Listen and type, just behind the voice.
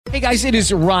Hey guys, it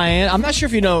is Ryan. I'm not sure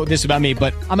if you know this about me,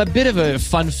 but I'm a bit of a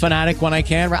fun fanatic when I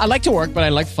can. I like to work, but I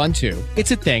like fun too.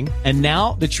 It's a thing. And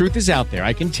now the truth is out there.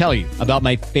 I can tell you about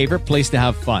my favorite place to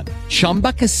have fun.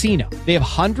 Chumba Casino. They have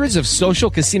hundreds of social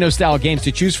casino style games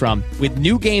to choose from with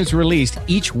new games released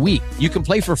each week. You can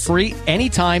play for free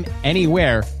anytime,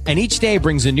 anywhere. And each day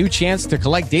brings a new chance to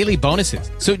collect daily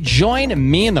bonuses. So join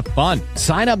me in the fun.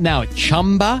 Sign up now at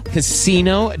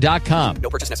ChumbaCasino.com. No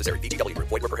purchase necessary. VGW.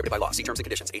 Void where prohibited by law. See terms and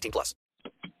conditions. 18+.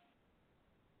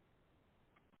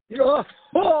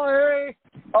 Ahoy!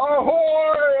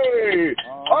 Ahoy!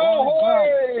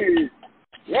 Ahoy!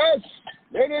 Yes,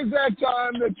 it is that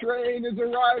time. The train is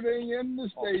arriving in the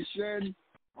station.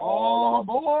 All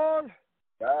aboard!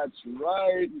 That's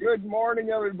right. Good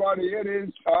morning, everybody. It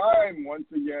is time once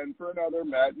again for another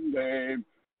Matt and Dave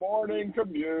Morning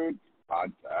Commute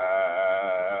Podcast.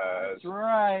 That's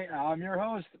right. I'm your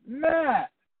host,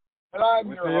 Matt. And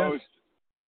I'm your host,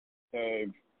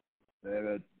 Dave.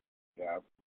 David. Yeah.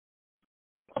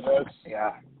 Yes.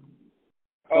 Yeah.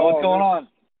 So what's going on?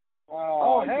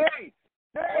 Oh, hey!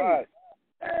 Hey!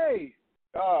 Hey!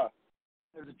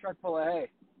 There's a truck full of hay.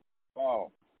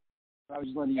 Oh. I was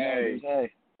just letting you know Hey. there's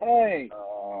hay. Hey!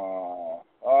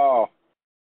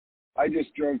 I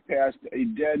just drove past a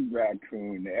dead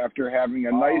raccoon after having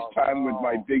a nice time with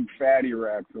my big fatty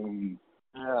raccoon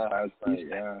last night.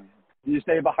 Yeah. Did you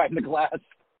stay behind the glass?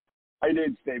 I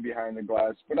did stay behind the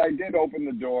glass, but I did open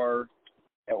the door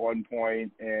at one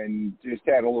point and just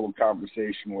had a little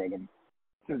conversation with him.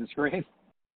 Through the screen?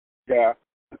 Yeah.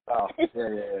 Oh,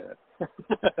 yeah.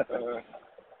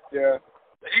 Yeah.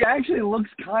 He actually looks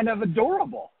kind of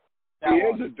adorable. He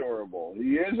is adorable.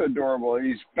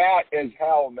 He's fat as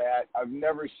hell, Matt. I've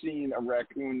never seen a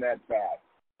raccoon that fat.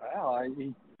 Well,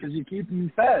 because you keep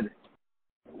him fed.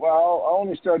 Well, I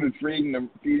only started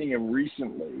feeding him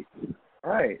recently.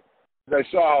 Right. I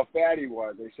saw how fat he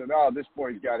was. I said, "Oh, this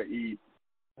boy's got to eat."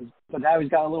 So now he's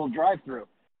got a little drive-through.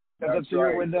 Comes up to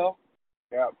your window.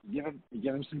 Yep. You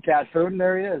give him some cat food, and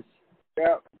there he is.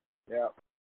 Yep.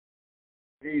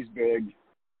 He's big.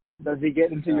 Does he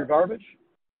get into your garbage?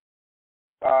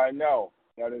 No,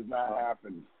 that has not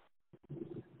happened.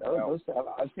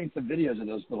 I've seen some videos of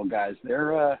those little guys.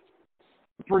 They're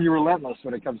pretty relentless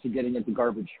when it comes to getting into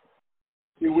garbage.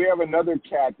 See, we have another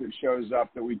cat that shows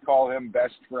up that we call him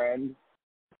Best Friend.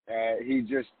 He's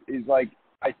like,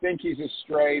 I think he's a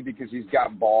stray because he's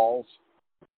got balls.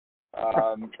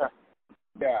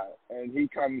 Yeah, and he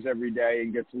comes every day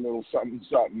and gets a little something.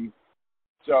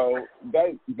 So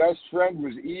Best Friend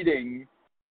was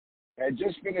had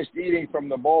just finished eating from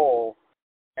the bowl,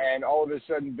 and all of a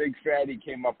sudden Big Fatty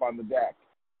came up on the deck.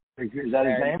 Is that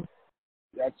his name?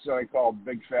 That's what I call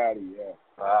Big Fatty, yeah.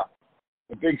 Wow.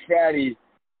 The Big Fatty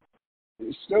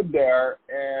stood there,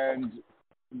 and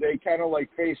they kind of like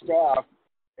faced off,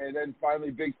 and then finally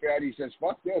Big Fatty says,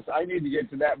 "Fuck this, I need to get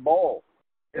to that bowl."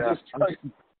 Yeah.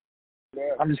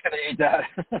 I'm just going to eat that.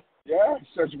 Yeah, he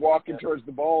starts walking towards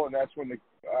the bowl, and that's when the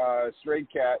stray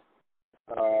cat,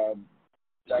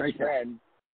 Best Friend,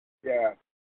 yeah,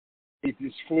 he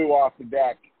just flew off the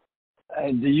deck.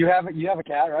 And do you have a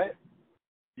cat, right?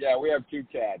 Yeah, we have 2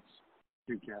 cats.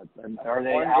 2 cats. And are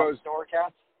they outdoor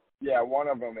cats? Yeah, one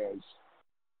of them is.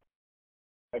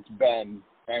 That's Ben.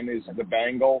 Ben is the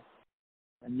Bengal.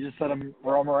 And you just let him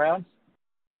roam around?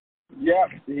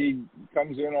 Yep, he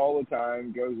comes in all the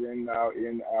time, goes in, out,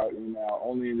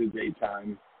 only in the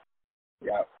daytime.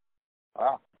 Yep.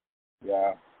 Wow.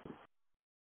 Yeah.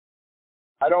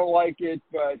 I don't like it,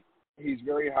 but he's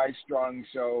very high-strung,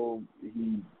 so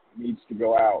he needs to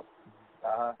go out.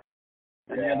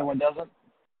 And the other one doesn't?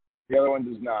 The other one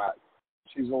does not.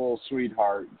 She's a little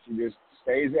sweetheart. She just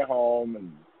stays at home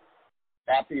and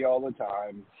happy all the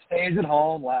time. Stays at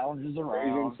home, lounges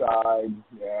around. Stays inside,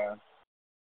 yeah.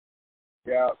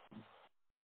 Yeah.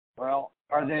 Well,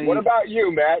 are they... What about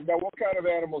you, Matt? Now, what kind of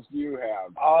animals do you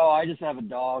have? Oh, I just have a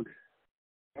dog.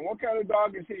 And what kind of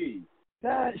dog is he?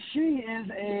 She is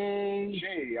a...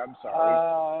 I'm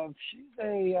sorry. She's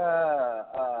a,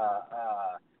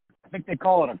 I think they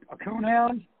call it a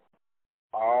coonhound.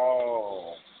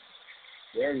 Oh,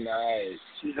 they're nice.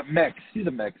 She's a mix.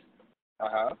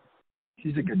 Uh-huh.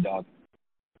 She's a good dog.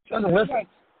 She doesn't listen,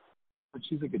 but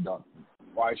she's a good dog.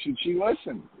 Why should she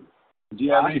listen? Do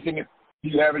you have anything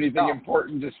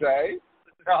important to say?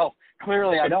 No,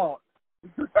 clearly I don't.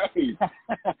 Right.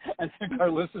 I think our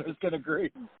listeners can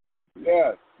agree.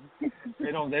 Yeah.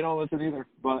 They don't listen either,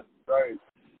 but right.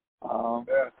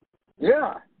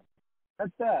 Yeah.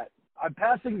 That's that. I'm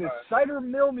passing the Cider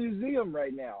Mill Museum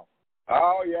right now.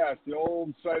 Oh yes, the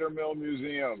old Cider Mill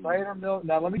Museum. Cider Mill.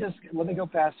 Now let me go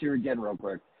past here again real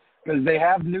quick. because they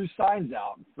have new signs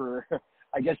out for,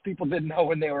 I guess people didn't know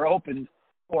when they were open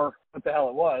or what the hell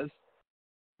it was.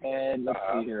 And let's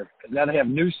see here, because now they have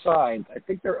new signs. I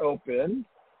think they're open.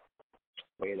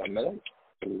 Wait a minute.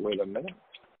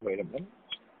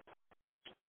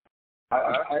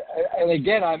 And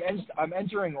again, I'm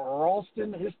entering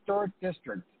Ralston Historic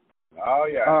District. Oh,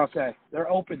 yeah. Okay. They're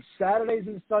open Saturdays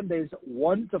and Sundays,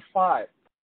 1 to 5.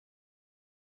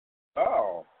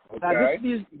 Oh, okay. Now,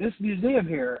 this museum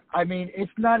here, I mean,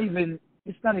 it's not even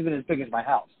as big as my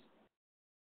house.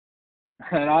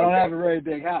 And I don't have a very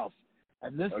big house.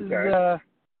 And this is,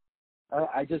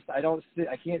 I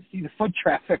can't see the foot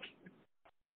traffic.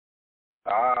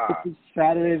 This is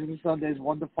Saturdays and Sundays,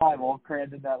 1 to 5, all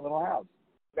crammed in that little house.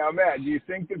 Now, Matt, do you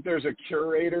think that there's a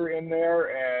curator in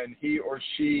there and he or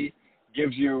she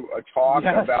gives you a talk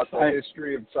about the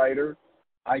history of cider?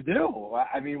 I do.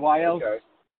 I mean, why else? Okay.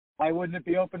 Why wouldn't it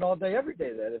be open all day, every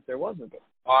day then if there wasn't?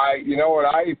 You know what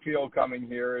I feel coming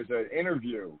here is an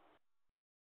interview.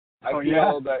 I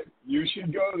feel that you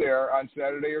should go there on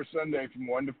Saturday or Sunday from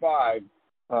 1 to 5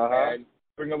 and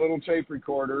bring a little tape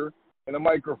recorder and a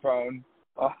microphone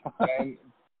and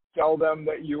tell them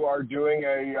that you are doing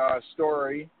a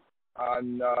story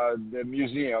on the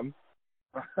museum.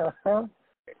 I'm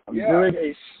doing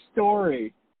a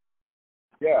story.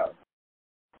 Yeah.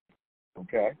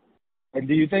 Okay. And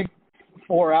do you think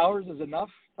 4 hours is enough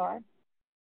time?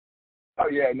 Oh,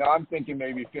 yeah. No, I'm thinking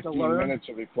maybe 15 minutes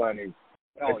will be plenty.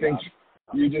 I think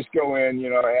you just go in,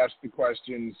 ask the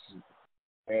questions,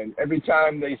 and every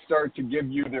time they start to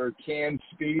give you their canned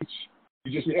speech,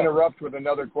 you just interrupt with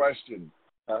another question.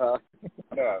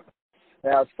 Yeah.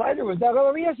 Now, cider was that. Well,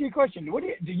 let me ask you a question.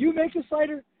 Do you make a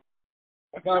cider?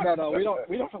 No.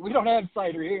 We don't have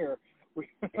cider here.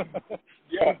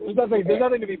 Yeah. There's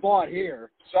nothing to be bought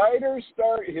here. Cider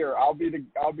start here. I'll be the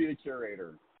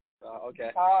curator.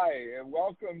 Okay. Hi, and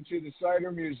welcome to the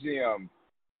Cider Museum.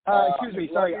 Excuse me.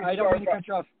 Sorry, I don't mean to cut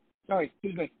you off. Sorry.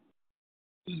 Excuse me.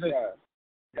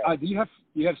 Yeah. Do you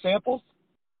have samples?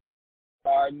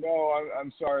 No,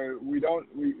 I'm sorry. We don't.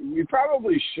 We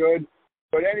probably should,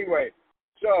 but anyway.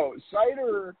 So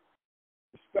cider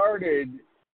started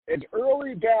as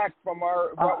early back from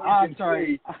what we can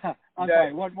see. I'm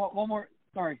sorry. One more.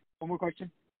 Sorry. One more question.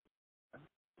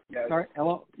 Yes. Sorry.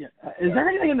 Hello. Yeah. Is there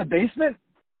anything in the basement?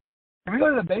 Can we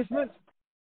go to the basement?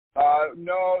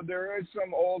 No, there is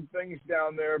some old things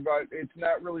down there, but it's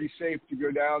not really safe to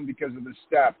go down because of the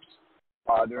steps.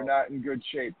 They're not in good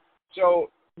shape. So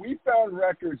we found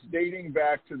records dating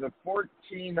back to the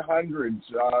 1400s,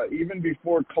 even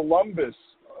before Columbus.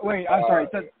 Wait, I'm sorry.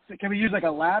 So can we use like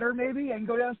a ladder maybe and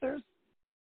go downstairs?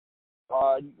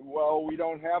 Well, we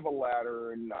don't have a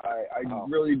ladder, and I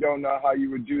really don't know how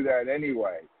you would do that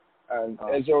anyway. And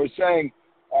as I was saying,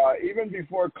 even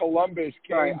before Columbus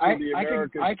came to the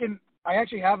Americas, I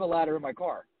actually have a ladder in my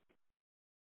car.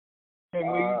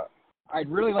 Can we? I'd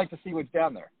really like to see what's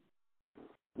down there.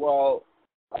 Well,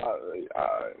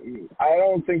 I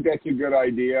don't think that's a good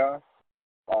idea.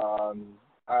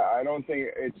 I don't think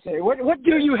it's. What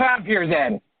do you have here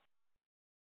then?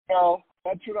 Well,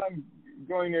 that's what I'm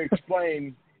going to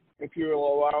explain. If you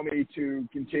will allow me to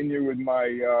continue with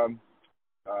my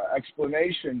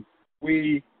explanation,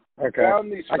 we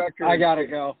found these records. I gotta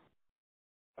go.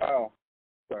 Oh,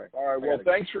 sorry. All right. Well,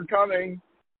 thanks for coming.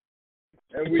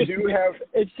 And we do have.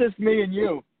 It's just me and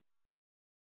you.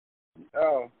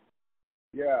 Oh,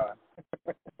 yeah.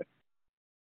 Are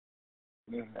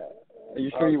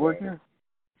you sure you work here?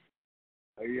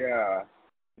 Yeah.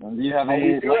 Do you have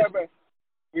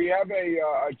we have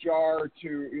a jar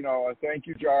to, a thank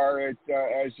you jar as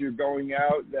you're going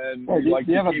out. Then do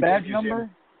you have a badge number?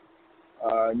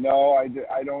 No,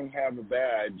 I don't have a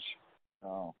badge.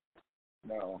 Oh.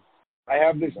 No. I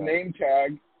have this name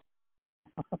tag.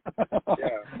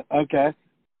 Yeah. Okay.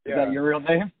 Is that your real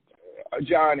name?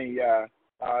 Johnny, yeah.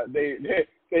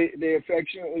 They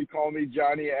affectionately call me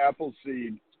Johnny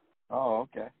Appleseed. Oh,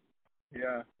 okay.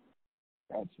 Yeah.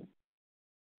 Gotcha.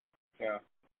 Yeah.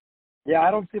 Yeah,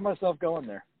 I don't see myself going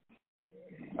there.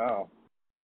 Oh.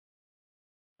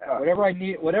 Whatever I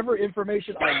need, whatever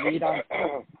information I need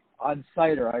on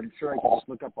cider, I'm sure I can just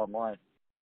look up online.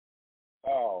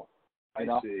 Oh, I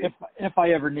see. If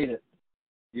I ever need it.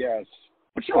 Yes.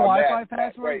 What's your Wi-Fi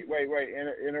password? Wait.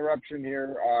 Interruption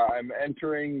here. I'm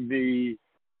entering the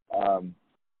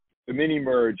mini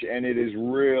merge, and it is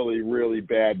really, really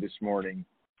bad this morning.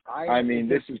 I mean,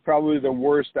 this is probably the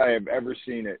worst I have ever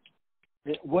seen it.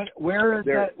 Where is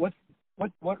that?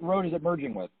 What road is it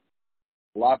merging with?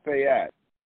 Lafayette.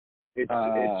 It's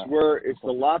the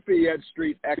Lafayette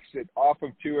Street exit off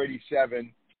of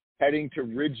 287, heading to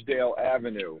Ridgedale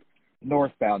Avenue.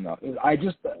 Northbound, though. I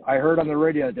heard on the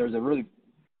radio that there was a really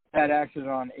bad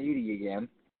accident on 80 again.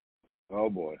 Oh,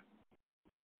 boy.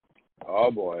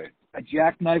 Oh, boy. A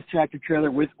jackknife tractor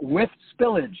trailer with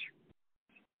spillage.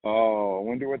 Oh, I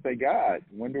wonder what they got.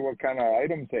 Wonder what kind of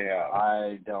items they have.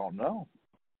 I don't know.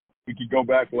 We could go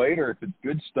back later if it's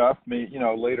good stuff.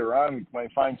 Later on we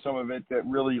might find some of it that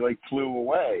really flew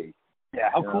away. Yeah,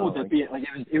 how cool would that be?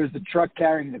 It was the truck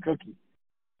carrying the cookie.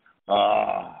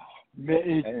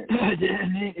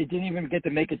 It didn't even get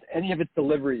to make any of its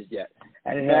deliveries yet,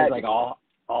 and it has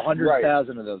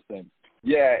 100,000 of those things.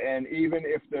 Yeah, and even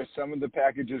if some of the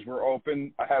packages were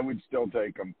open, I would still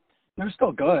take them. They're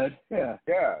still good. Yeah.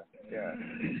 Yeah.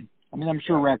 I mean, I'm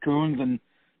sure raccoons and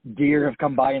deer have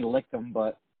come by and licked them,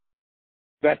 but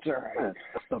that's all right. They'll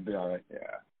still be all right.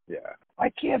 Yeah. I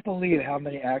can't believe how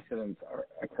many accidents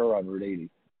occur on Route 80.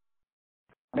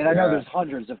 I mean, I know there's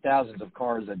hundreds of thousands of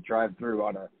cars that drive through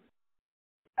on a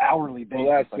hourly basis.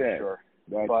 Well, that's I'm it. Sure.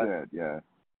 That's but it. Yeah.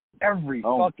 Every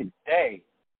fucking day.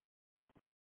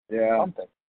 Yeah. Something.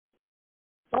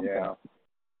 Yeah.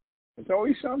 It's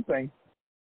always something.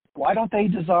 Why don't they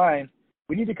design?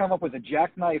 We need to come up with a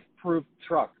jackknife-proof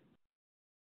truck.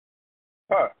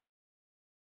 Huh.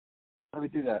 How do we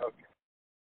do that? Okay.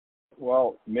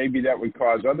 Well, maybe that would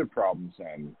cause other problems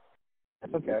then.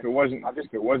 That's okay. If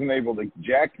it wasn't able to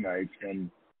jackknife,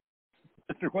 then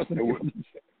if it wasn't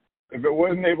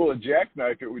able to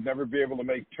jackknife, it would never be able to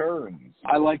make turns.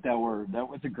 I like that word. That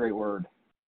was a great word.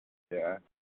 Yeah.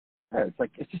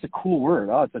 It's just a cool word.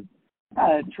 Oh, it's a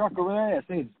truck over there. I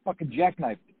say it's fucking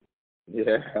jackknife.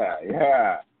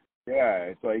 Yeah.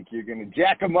 It's like you're gonna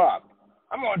jack them up.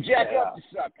 I'm gonna jack up the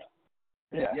sucker.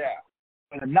 Yeah.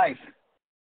 With a Yeah. knife.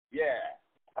 Yeah.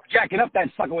 I'm jacking up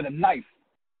that sucker with a knife.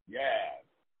 Yeah.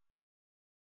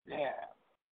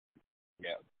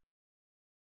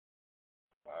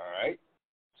 All right.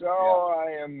 So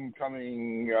I am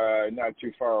coming not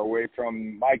too far away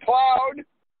from my cloud.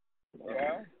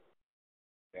 Yeah.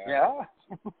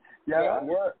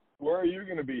 Where are you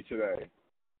going to be today?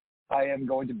 I am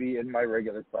going to be in my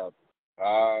regular cloud.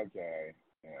 Okay.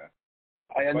 Yeah.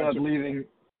 I ended up leaving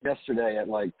yesterday at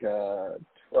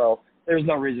 12. There's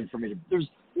no reason for me to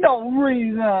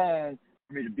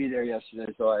be there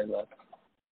yesterday, so I left.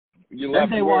 You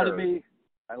left they where? wanted me.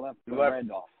 I left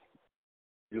Randolph.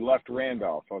 You left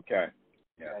Randolph. Okay.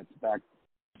 Yeah, it's back.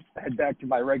 I head back to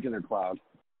my regular cloud.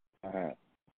 Uh-huh.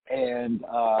 And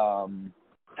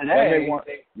today,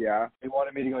 they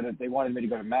wanted me to go to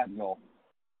Mattville.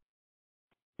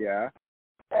 Yeah.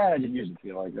 And I didn't usually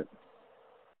feel like it.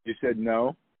 You said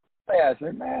no? Yeah, I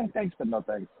said, man, thanks, but no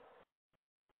thanks.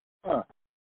 Huh.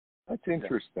 That's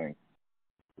interesting.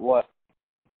 What?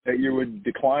 That you would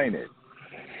decline it.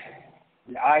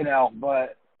 Yeah, I know,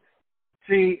 but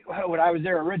see, when I was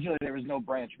there originally, there was no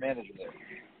branch manager there.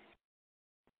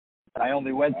 And I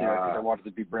only went there because I wanted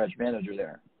to be branch manager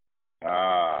there.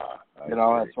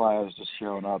 That's why I was just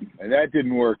showing up. And that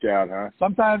didn't work out, huh?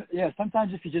 Sometimes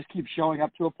if you just keep showing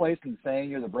up to a place and saying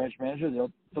you're the branch manager,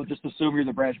 they'll just assume you're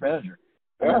the branch manager.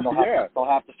 And they'll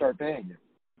have to start paying you.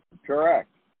 Correct.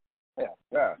 Yeah.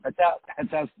 That's how.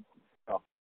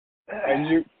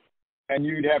 And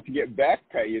you'd have to get back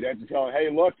pay. You'd have to tell them, hey,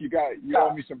 look, you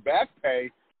owe me some back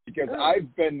pay because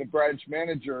I've been the branch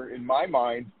manager in my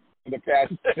mind for the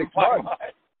past 6 months.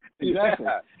 Exactly.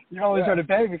 You're only trying to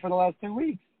pay me for the last 2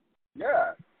 weeks.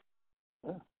 Yeah.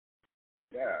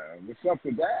 What's up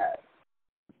with that?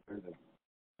 It's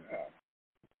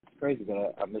crazy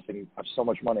that I'm missing so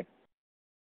much money.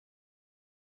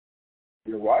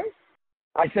 Your wife?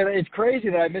 I said it's crazy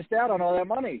that I missed out on all that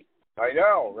money. I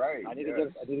know, right? I need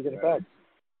to get it back.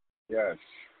 Yes.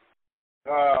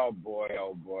 Oh boy!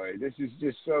 This is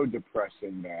just so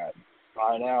depressing, Matt.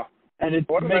 I know. And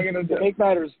what am I going to do? To make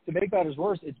matters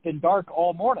worse, it's been dark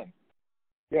all morning.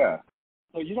 Yeah.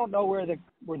 So you don't know where the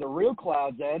real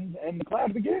clouds end and the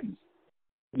cloud begins.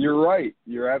 You're right.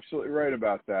 You're absolutely right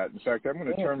about that. In fact, I'm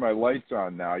going to turn my lights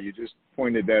on now. You just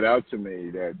pointed that out to me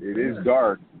that it is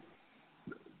dark.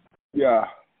 Yeah.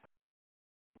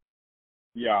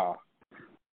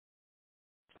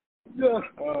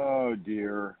 Oh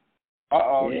dear.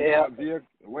 Yeah.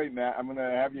 Wait, Matt. I'm going to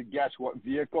have you guess what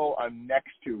vehicle I'm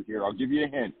next to here. I'll give you a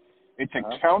hint. It's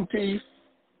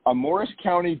a Morris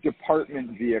County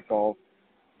Department vehicle,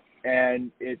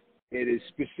 and it is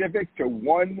specific to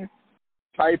one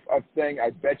type of thing. I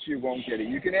bet you won't get it.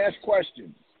 You can ask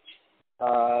questions.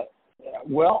 Could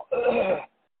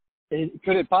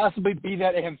it possibly be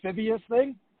that amphibious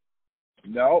thing?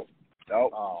 No.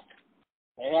 Oh.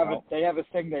 They have a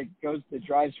thing that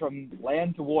drives from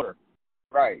land to water.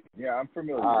 Right. Yeah, I'm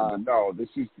familiar. But no,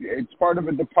 it's part of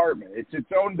a department. It's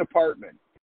its own department.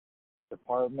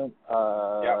 Department Yep.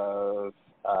 of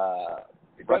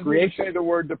It doesn't recreation. say the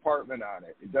word department on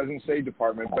it. It doesn't say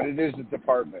department, but it is a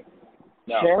department.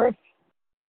 No. Sheriff?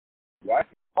 What?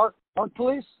 Park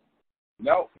police?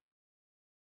 No.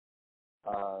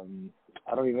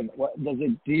 I don't even. What does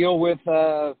it deal with?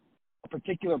 A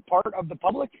particular part of the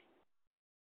public?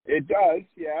 It does.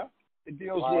 Yeah. It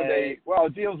deals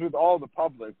it deals with all the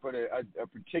public, but a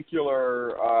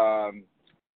particular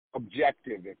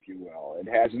objective, if you will. It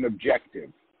has an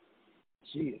objective.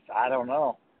 Jeez, I don't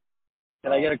know.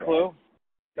 Can I get a clue?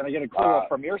 Can I get a clue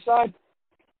from your side?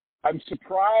 I'm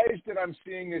surprised that I'm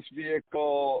seeing this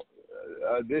vehicle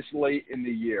this late in the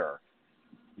year.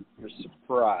 You're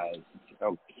surprised.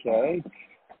 Okay.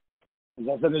 Is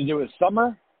that something to do with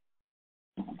summer?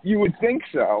 You would think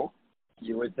so.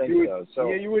 You would think so. So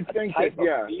yeah, you would think type that.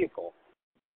 Yeah. of vehicle.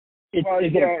 Is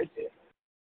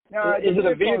it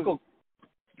a vehicle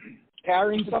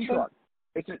carrying something? Truck.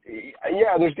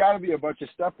 There's got to be a bunch of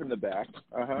stuff in the back.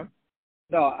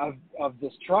 No, of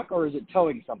this truck, or is it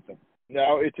towing something?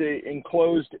 No, it's a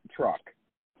enclosed truck.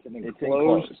 It's an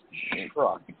enclosed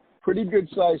truck. Pretty good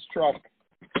sized truck,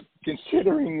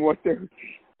 considering what they're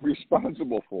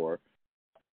responsible for.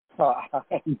 I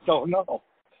don't know.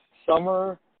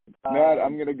 Summer. Matt,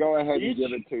 I'm going to go ahead and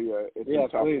give it to you. It's a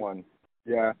tough one.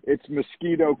 Yeah, it's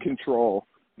mosquito control.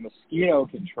 Mosquito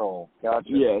control. Gotcha.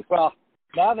 Yes. Well,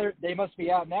 now they must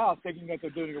be out now thinking that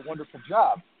they're doing a wonderful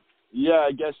job. Yeah,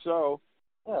 I guess so.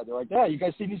 Yeah, they're like, yeah, you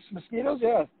guys see these mosquitoes?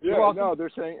 Yeah. Yeah, no, they're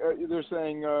saying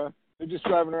they're just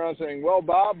driving around saying, well,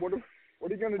 Bob, what are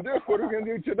you going to do? What are we going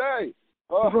to do today?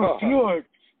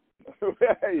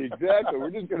 Hey, exactly.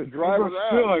 We're just going to drive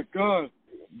around.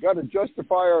 Got to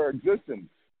justify our existence.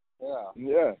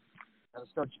 Yeah. Got to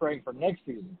start spraying for next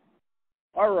season.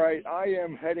 All right, I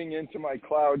am heading into my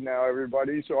cloud now,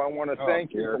 everybody, so I want to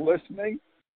thank you for listening,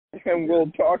 and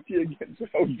we'll talk to you again.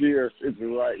 Oh, dear, it's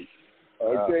right.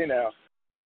 Okay, now.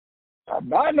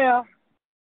 Bye now.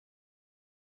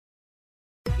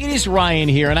 It is Ryan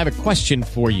here, and I have a question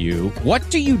for you. What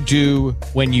do you do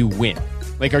when you win?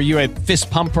 Like, are you a fist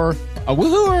pumper, a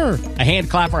woohooer, a hand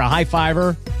clapper, a high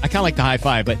fiver? I kind of like the high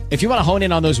five, but if you want to hone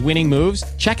in on those winning moves,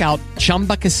 check out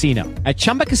Chumba Casino. At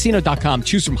ChumbaCasino.com,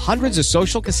 choose from hundreds of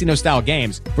social casino-style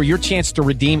games for your chance to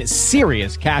redeem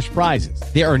serious cash prizes.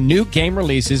 There are new game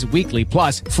releases weekly,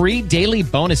 plus free daily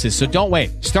bonuses. So don't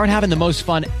wait. Start having the most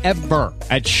fun ever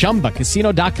at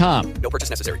ChumbaCasino.com. No purchase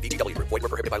necessary. VGW Group. Void where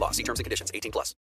prohibited by law. See terms and conditions. 18+.